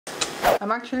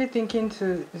I'm actually thinking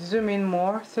to zoom in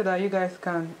more so that you guys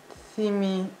can see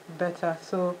me better.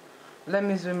 So let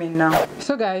me zoom in now.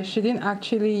 So guys, she didn't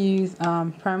actually use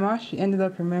primer. She ended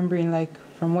up remembering, like,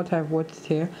 from what I've watched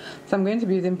here. So I'm going to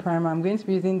be using primer. I'm going to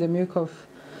be using the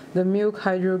Milk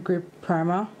Hydro Grip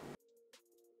primer.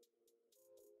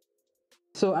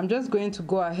 So I'm just going to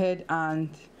go ahead and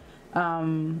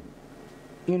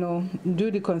you know,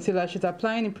 do the concealer. She's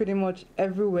applying it pretty much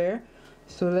everywhere.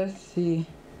 So let's see.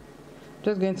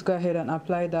 Just going to go ahead and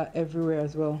apply that everywhere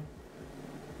as well.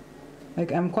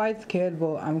 Like, I'm quite scared,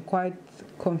 but I'm quite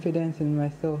confident in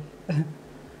myself that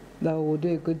we'll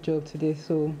do a good job today.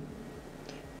 So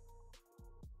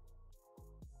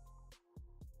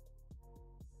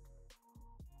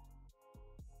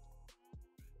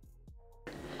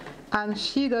and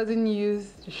she doesn't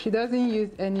use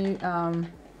any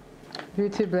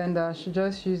beauty blender. She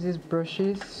just uses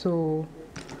brushes, so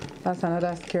that's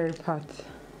another scary part.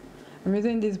 I'm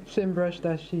using this same brush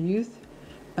that she used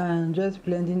and just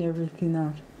blending everything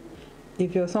out.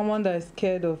 If you're someone that is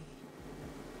scared of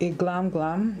a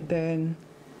glam, then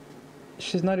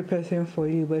she's not the person for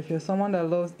you. But if you're someone that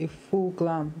loves a full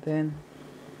glam, then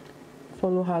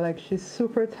follow her. Like, she's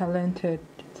super talented.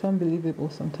 It's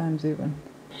unbelievable sometimes even.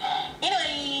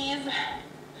 Anyways,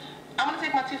 I'm gonna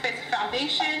take my Too Faced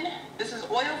foundation. This is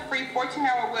oil-free,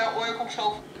 14-hour wear oil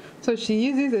control. So she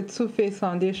uses a Too Faced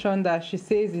foundation that she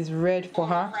says is red for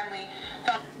her.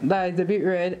 That is a bit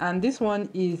red, and this one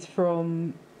is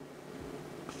from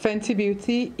Fenty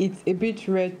Beauty. It's a bit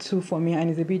red too for me,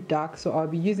 and it's a bit dark, so I'll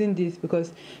be using this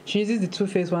because she uses the Too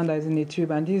Faced one that is in the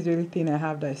tube, and this is the only thing I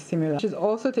have that is similar. She's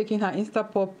also taking her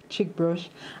Instapop cheek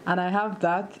brush, and I have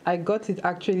that. I got it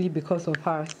actually because of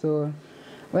her, so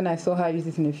when I saw her use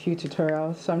it in a few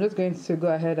tutorials. So I'm just going to go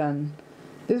ahead, and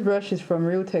this brush is from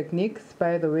Real Techniques,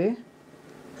 by the way,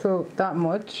 so that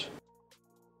much.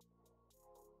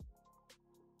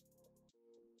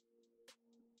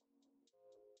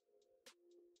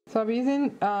 So I'll be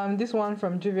using this one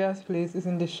from JUVIAS Place. It's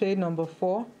in the shade number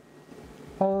 4,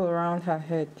 all around her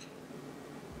head,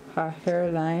 her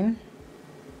hairline.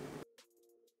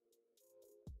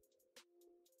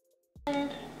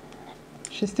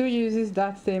 She still uses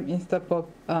that same Instapop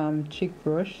cheek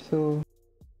brush, so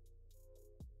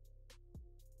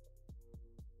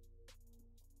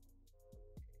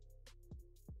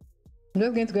I'm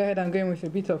just going to go ahead and go in with a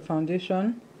bit of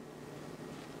foundation,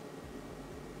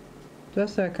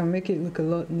 just so I can make it look a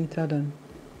lot neater than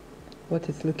what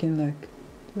it's looking like.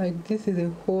 Like, this is a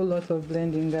whole lot of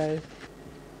blending, guys.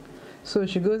 So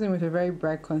she goes in with a very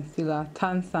bright concealer,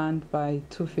 Tan Sand by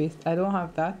Too Faced. I don't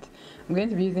have that. I'm going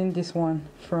to be using this one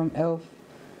from e.l.f.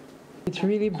 It's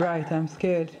really bright. I'm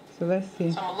scared. So let's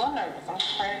see. So I'm a little nervous. I'm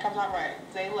just praying it comes out right.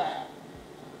 Say left.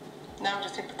 Now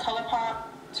just take the ColourPop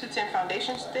 210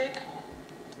 foundation stick.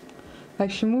 Like,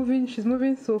 she's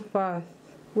moving so fast.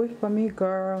 Wait for me,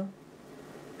 girl.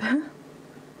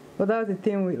 But that's the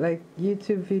thing with, like,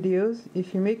 YouTube videos.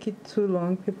 If you make it too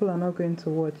long, people are not going to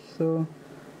watch. So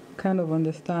kind of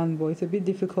understand, but it's a bit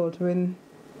difficult when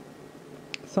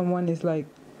someone is like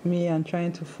me and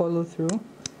trying to follow through.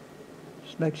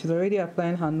 Like, she's already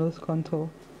applying her nose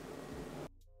contour.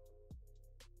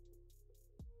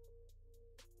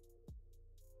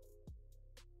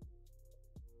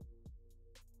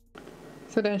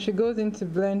 So then she goes in to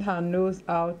blend her nose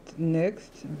out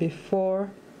next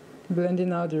before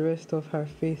blending out the rest of her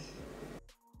face.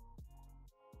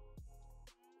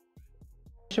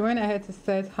 She went ahead to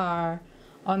set her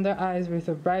under eyes with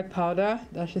a bright powder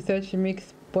that she said she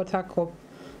mixed Buttercup,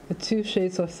 the 2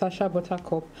 shades of Sacha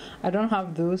Buttercup. I don't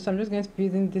have those, so I'm just going to be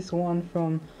using this one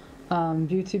from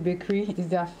Beauty Bakerie. It's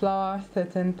their flower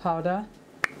setting powder.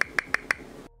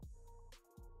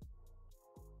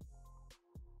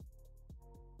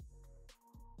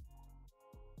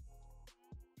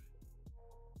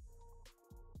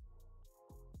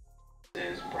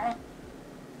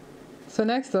 So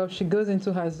next up, she goes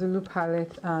into her ZULU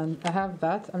palette, and I have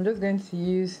that. I'm just going to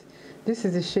use, this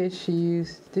is the shade she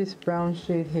used, this brown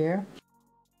shade here.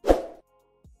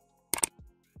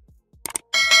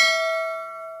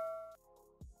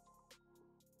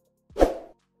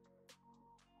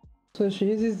 So she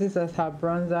uses this as her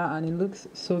bronzer, and it looks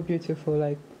so beautiful.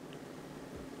 Like,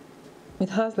 it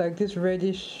has like this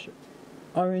reddish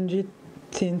orangey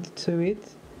tint to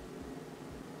it.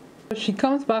 She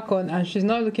comes back on and she's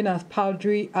not looking as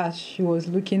powdery as she was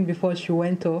looking before she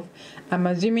went off. I'm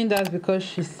assuming that's because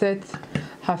she set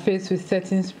her face with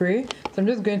setting spray. So I'm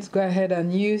just going to go ahead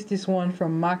and use this one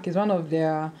from MAC. It's one of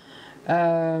their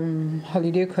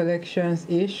holiday collections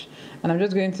ish, and I'm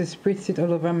just going to spritz it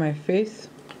all over my face.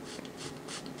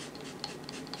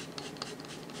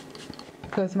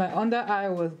 because my under eye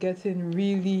was getting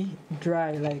really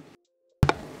dry, like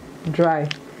dry.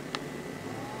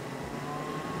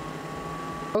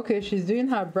 Okay, she's doing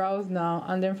her brows now,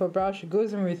 and then for brows she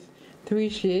goes in with 3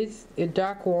 shades: a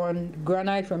dark one,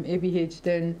 granite from ABH,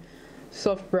 then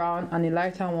soft brown, and a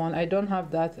lighter one. I don't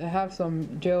have that. I have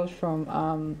some gels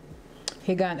from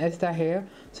Hager and Esther hair,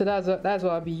 so that's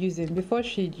what I'll be using. Before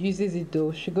she uses it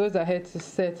though, she goes ahead to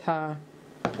set her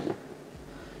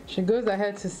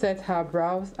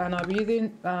brows, and I'll be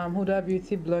using Huda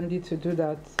Beauty Blondie to do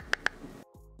that.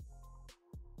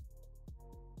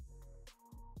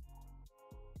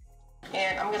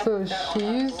 And I'm gonna so she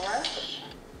used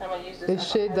a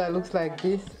shade that looks like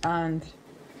this, and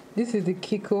this is the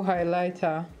KIKO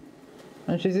highlighter,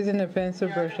 and she's using a pencil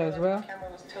brush as well.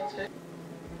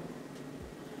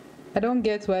 I don't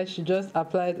get why she just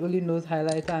applied only nose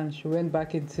highlighter and she went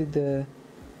back into the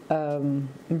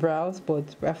brows,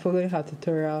 but we're following her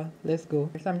tutorial. Let's go.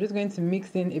 So I'm just going to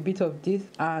mix in a bit of this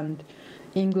and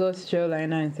INGLOT gel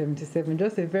liner in 77,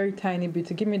 just a very tiny bit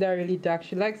to give me that really dark.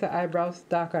 She likes her eyebrows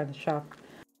dark and sharp.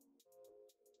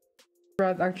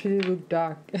 Brows actually look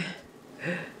dark.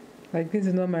 Like, this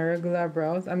is not my regular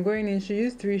brows. I'm going in, she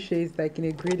used 3 shades like in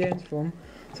a gradient form,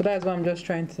 so that's what I'm just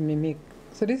trying to mimic.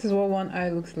 So this is what one eye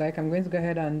looks like. I'm going to go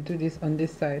ahead and do this on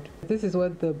this side. This is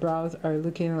what the brows are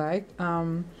looking like.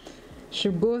 She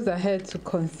goes ahead to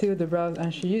conceal the brows,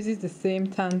 and she uses the same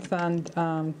tan sand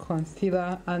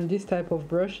concealer and this type of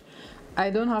brush. I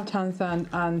don't have tan sand,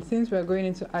 and since we're going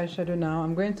into eyeshadow now,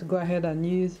 I'm going to go ahead and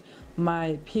use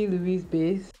my PLOUISE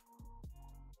base.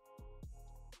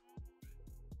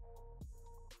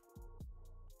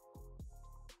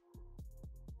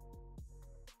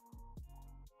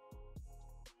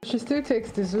 She still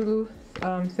takes the ZULU,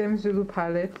 same ZULU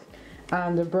palette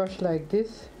and the brush like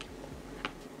this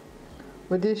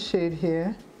with this shade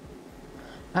here,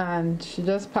 and she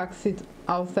just packs it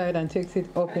outside and takes it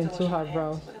up into her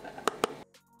brows.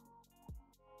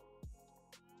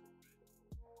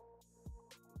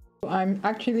 I'm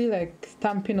actually like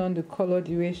stamping on the color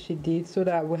the way she did so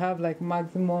that we have like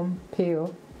maximum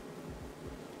pale.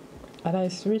 And I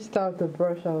switched out the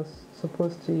brush I was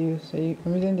supposed to use, so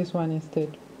I'm using this one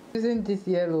instead. Using this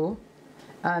yellow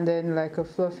and then like a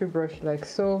fluffy brush like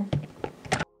so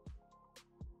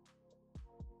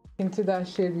into that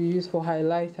shade we use for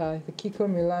highlighter, the KIKO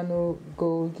MILANO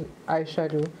gold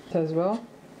eyeshadow as well.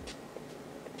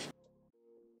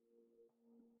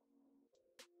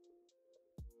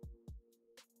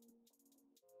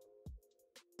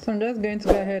 So I'm just going to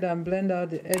go ahead and blend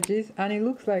out the edges, and it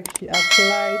looks like she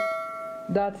applied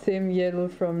that same yellow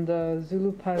from the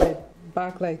ZULU palette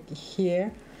back like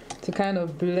here to kind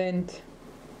of blend,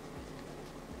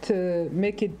 to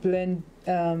make it blend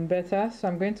better. So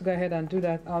I'm going to go ahead and do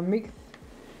that. I'll mix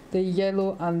the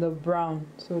yellow and the brown,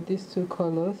 so these 2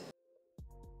 colors.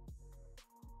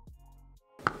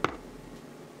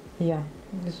 Yeah,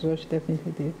 this is what she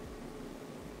definitely did,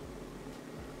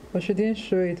 but she didn't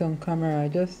show it on camera. I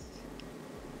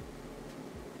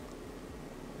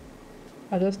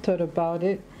just thought about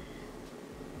it.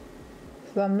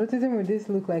 So I'm noticing with this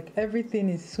look, like everything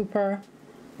is super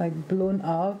like blown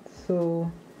out, so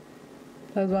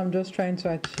that's what I'm just trying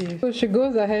to achieve. So she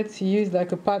goes ahead to use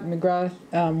like a Pat McGrath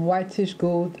whitish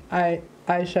gold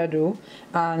eyeshadow,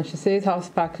 and she says how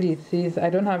sparkly it is. I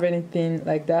don't have anything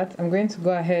like that. I'm going to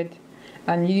go ahead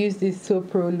and use this So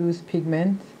Pro loose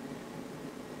pigment.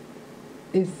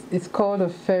 It's called a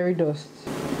fairy dust.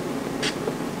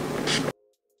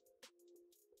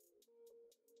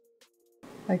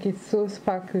 Like, it's so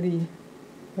sparkly.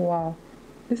 Wow,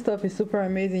 this stuff is super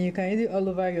amazing. You can use it all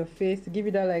over your face to give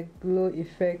you that like glow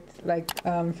effect, like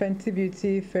Fenty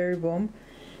Beauty Fairy Bomb.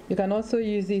 You can also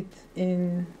use it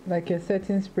in like your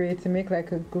setting spray to make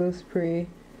like a glow spray.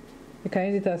 You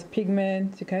can use it as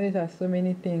pigment. You can use it as so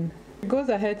many things. She goes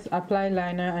ahead to apply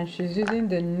liner, and she's using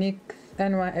the NYX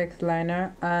NYX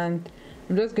liner, and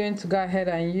I'm just going to go ahead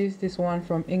and use this one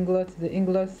from INGLOT, the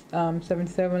INGLOT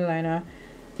 77 liner.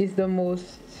 Is the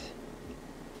most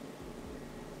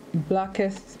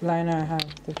blackest liner I have.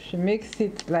 So she makes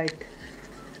it like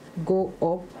go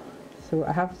up, so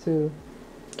I have to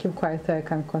keep quiet so I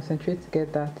can concentrate to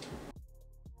get that.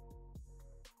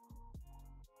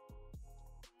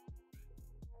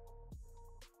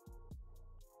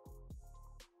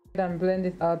 And blend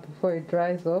it out before it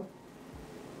dries up,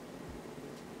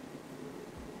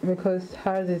 because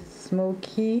hers is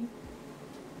smoky.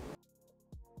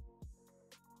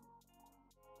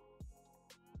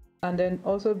 And then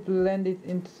also blend it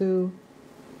into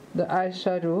the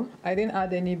eyeshadow. I didn't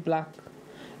add any black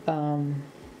eyeshadow.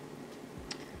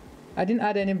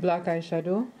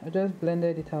 I just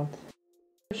blended it out.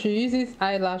 she uses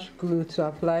eyelash glue to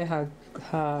apply her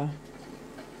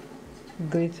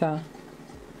glitter.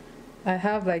 I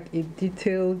have like a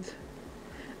detailed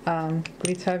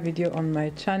glitter video on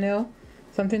my channel,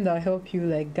 something that will help you,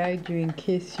 like guide you in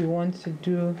case you want to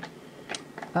do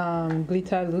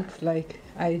glitter looks. Like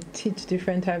I teach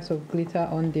different types of glitter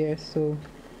on there, so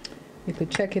you could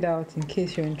check it out in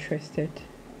case you're interested.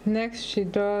 Next, she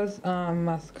does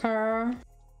mascara.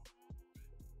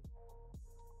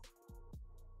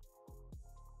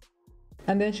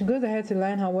 And then she goes ahead to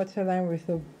line her waterline with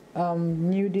a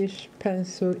nudish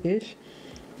pencil-ish.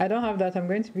 I don't have that. I'm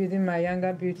going to be using my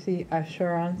Younger Beauty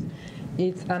Assurance.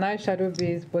 It's an eyeshadow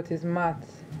base, but it's matte,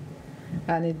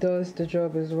 and it does the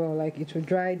job as well. Like it will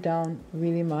dry down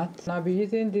really matte. And I'll be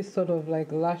using this sort of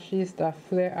like lashes that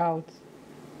flare out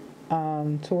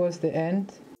towards the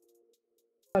end.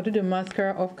 I'll do the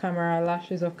mascara off camera,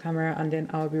 lashes off camera, and then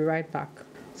I'll be right back.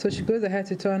 So she goes ahead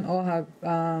to turn all her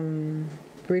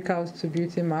breakouts to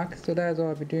beauty marks, so that's what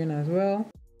I'll be doing as well.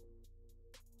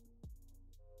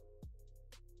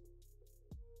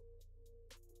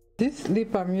 This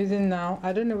lip I'm using now,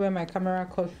 I don't know where my camera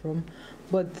cut from,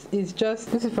 but it's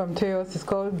just, this is from TaOS, it's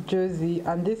called Jozi,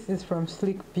 and this is from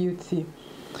Sleek Beauty.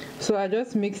 So I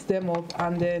just mixed them up,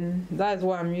 and then that's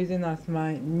what I'm using as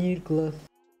my nude gloss.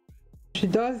 She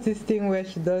does this thing where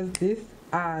she does this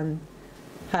and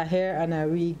her hair and her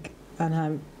wig and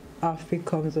her outfit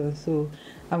comes on, so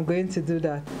I'm going to do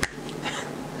that.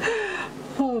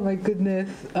 Oh my goodness.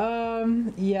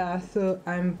 Yeah, so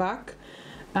I'm back,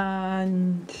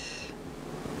 and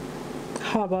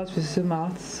how about we zoom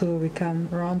out so we can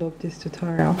round up this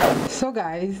tutorial. So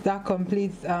guys, that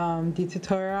completes the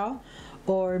tutorial,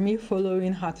 or me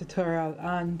following her tutorial,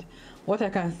 and what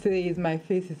I can say is my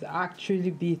face is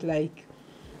actually beat. Like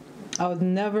I would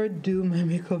never do my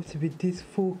makeup to be this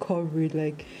full coverage.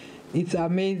 Like it's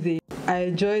amazing. I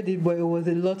enjoyed it, but it was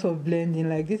a lot of blending.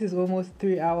 Like this is almost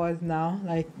 3 hours now.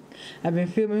 Like I've been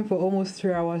filming for almost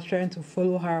 3 hours trying to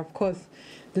follow her. Of course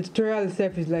the tutorial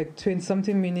itself is like 20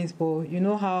 something minutes, but you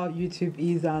know how YouTube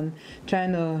is, and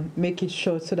trying to make it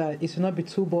short so that it will not be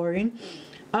too boring.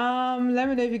 Let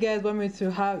me know if you guys want me to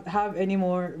have any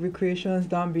more recreations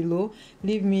down below.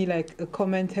 Leave me like a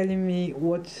comment telling me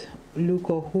what look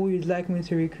or who you'd like me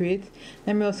to recreate.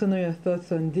 Let me also know your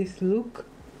thoughts on this look.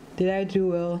 Did I do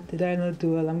well? Did I not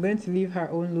do well? I'm going to leave her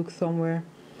own look somewhere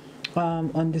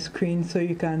on the screen so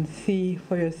you can see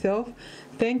for yourself.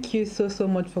 Thank you so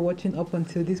much for watching up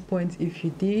until this point. If you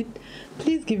did,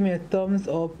 please give me a thumbs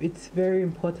up. It's very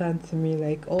important to me,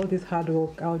 like all this hard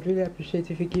work. I would really appreciate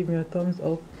if you give me a thumbs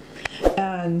up,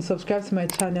 and subscribe to my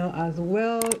channel as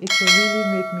well. It will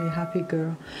really make me a happy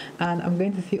girl, and I'm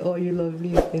going to see all you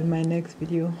lovelies in my next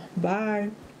video. Bye.